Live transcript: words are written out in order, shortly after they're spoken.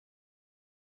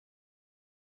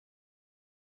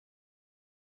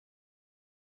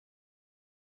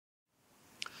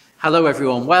Hello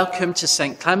everyone, welcome to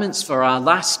St. Clement's for our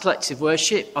last collective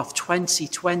worship of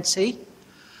 2020,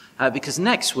 because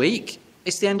next week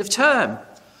is the end of term.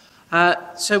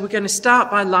 So we're going to start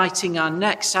by lighting our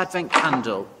next Advent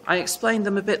candle. I explained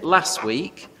them a bit last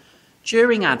week.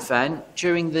 During Advent,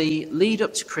 during the lead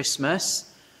up to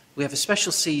Christmas, we have a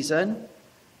special season.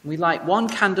 We light one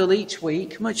candle each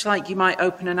week, much like you might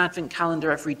open an Advent calendar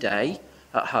every day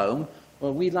at home.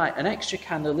 Well, we light an extra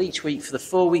candle each week for the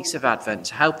 4 weeks of Advent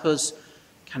to help us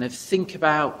kind of think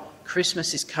about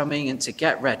Christmas is coming and to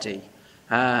get ready.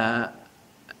 And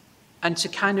to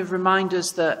kind of remind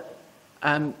us that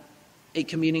it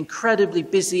can be an incredibly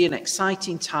busy and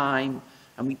exciting time,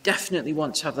 and we definitely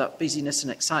want to have that busyness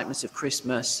and excitement of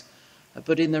Christmas.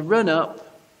 But in the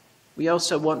run-up, we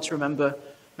also want to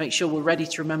make sure we're ready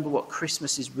to remember what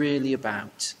Christmas is really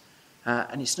about.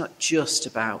 And it's not just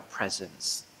about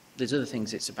presents. There's other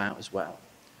things it's about as well.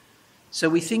 So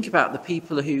we think about the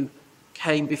people who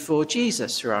came before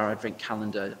Jesus through our Advent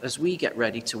calendar as we get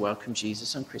ready to welcome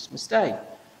Jesus on Christmas Day.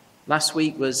 Last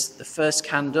week was the first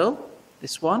candle,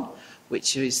 this one,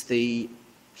 which is the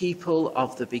people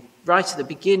of right at the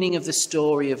beginning of the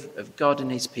story of God and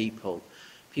his people.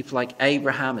 People like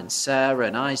Abraham and Sarah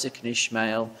and Isaac and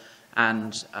Ishmael,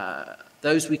 and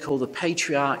those we call the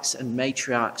patriarchs and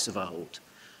matriarchs of old.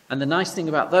 And the nice thing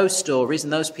about those stories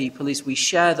and those people is we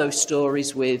share those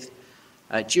stories with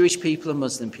Jewish people and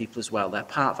Muslim people as well. They're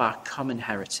part of our common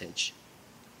heritage.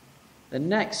 The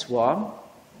next one,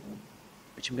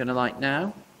 which I'm going to light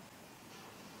now,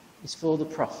 is for the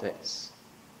prophets.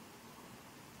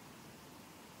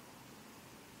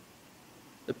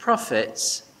 The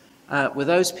prophets were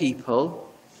those people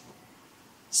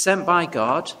sent by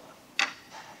God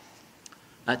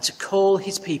to call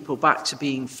his people back to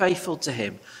being faithful to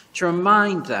him, to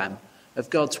remind them of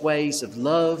God's ways of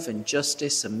love and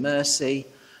justice and mercy,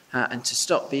 and to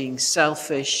stop being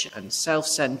selfish and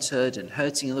self-centered and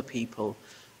hurting other people,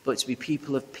 but to be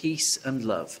people of peace and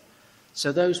love.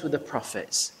 So those were the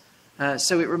prophets.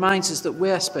 So it reminds us that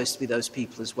we're supposed to be those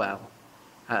people as well.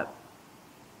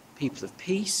 People of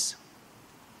peace,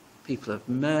 people of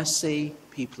mercy,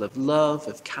 people of love,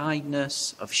 of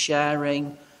kindness, of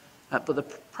sharing. But the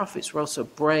prophets were also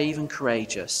brave and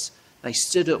courageous. They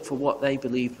stood up for what they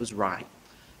believed was right.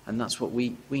 And that's what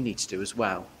we need to do as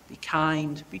well. Be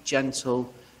kind, be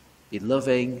gentle, be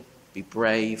loving, be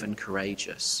brave and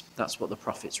courageous. That's what the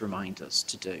prophets remind us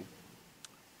to do.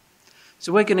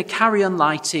 So we're going to carry on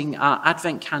lighting our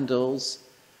Advent candles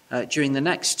during the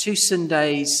next 2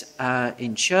 Sundays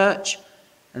in church.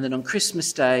 And then on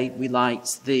Christmas Day, we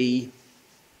light the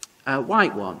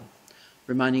white one,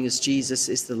 reminding us Jesus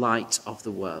is the light of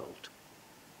the world.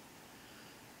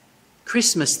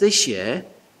 Christmas this year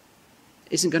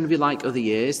isn't going to be like other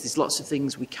years. There's lots of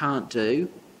things we can't do.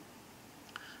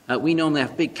 We normally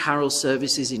have big carol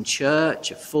services in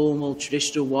church, a formal,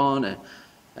 traditional one,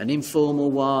 an informal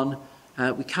one.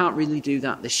 We can't really do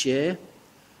that this year,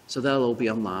 so they'll all be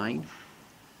online.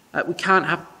 We can't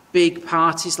have big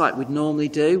parties like we'd normally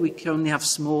do. We can only have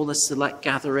smaller, select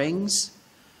gatherings.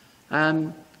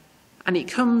 And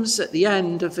it comes at the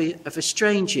end of a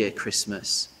strange year,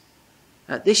 Christmas.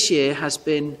 This year has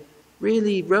been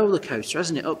really roller coaster,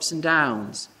 hasn't it? Ups and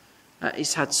downs.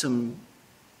 It's had some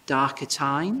darker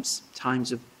times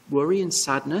of worry and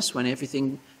sadness when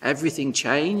everything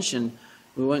changed and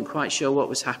we weren't quite sure what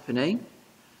was happening.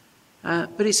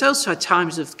 But it's also had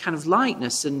times of kind of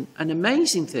lightness and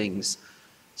amazing things.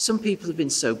 Some people have been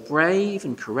so brave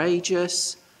and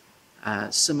courageous.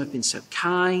 Some have been so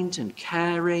kind and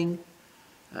caring.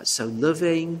 So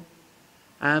loving.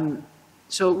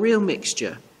 So a real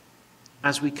mixture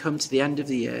as we come to the end of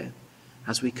the year,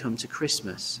 as we come to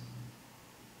Christmas.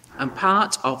 And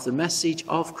part of the message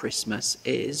of Christmas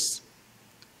is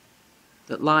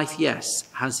that life, yes,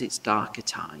 has its darker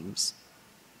times.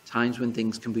 Times when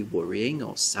things can be worrying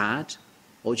or sad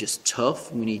or just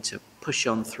tough and we need to push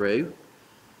on through.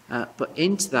 But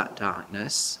into that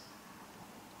darkness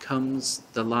comes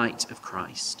the light of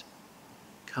Christ,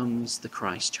 comes the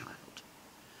Christ child.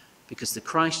 Because the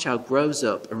Christ child grows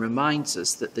up and reminds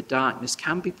us that the darkness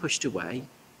can be pushed away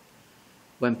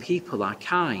when people are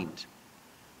kind,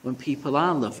 when people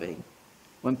are loving,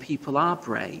 when people are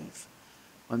brave,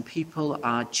 when people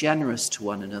are generous to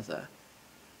one another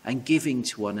and giving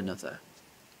to one another.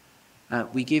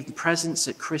 We give presents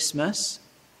at Christmas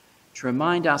to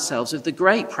remind ourselves of the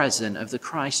great present of the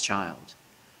Christ child,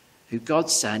 who God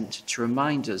sent to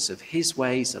remind us of his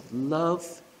ways of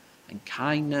love and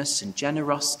kindness and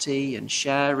generosity and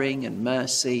sharing and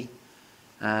mercy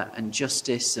and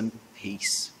justice and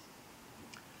peace.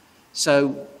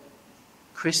 So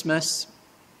Christmas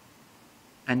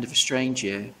end of a strange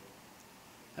year,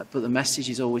 but the message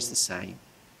is always the same.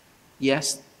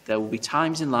 Yes, there will be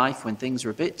times in life when things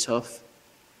are a bit tough,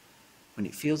 when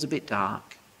it feels a bit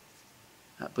dark,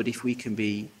 but if we can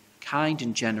be kind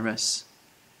and generous,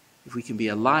 if we can be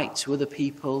a light to other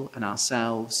people and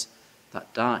ourselves,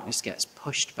 that darkness gets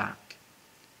pushed back.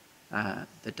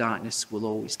 The darkness will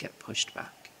always get pushed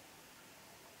back.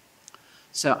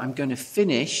 So I'm going to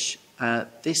finish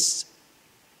this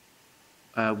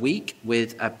week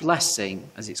with a blessing,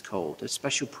 as it's called, a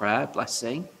special prayer,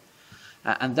 blessing.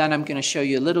 And then I'm going to show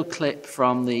you a little clip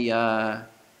from the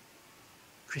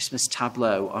Christmas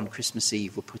tableau on Christmas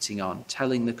Eve we're putting on,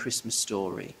 telling the Christmas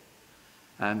story.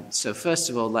 So first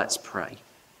of all, let's pray.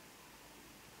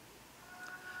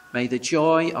 May the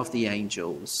joy of the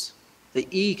angels, the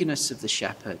eagerness of the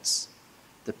shepherds,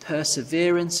 the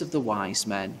perseverance of the wise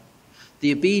men,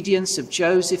 the obedience of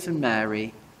Joseph and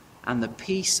Mary, and the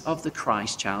peace of the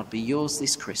Christ child be yours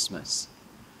this Christmas.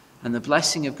 And the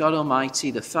blessing of God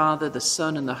Almighty, the Father, the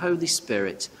Son, and the Holy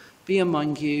Spirit be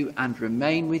among you and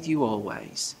remain with you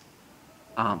always.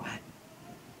 Amen.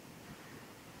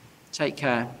 Take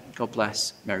care. God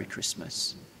bless. Merry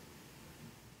Christmas.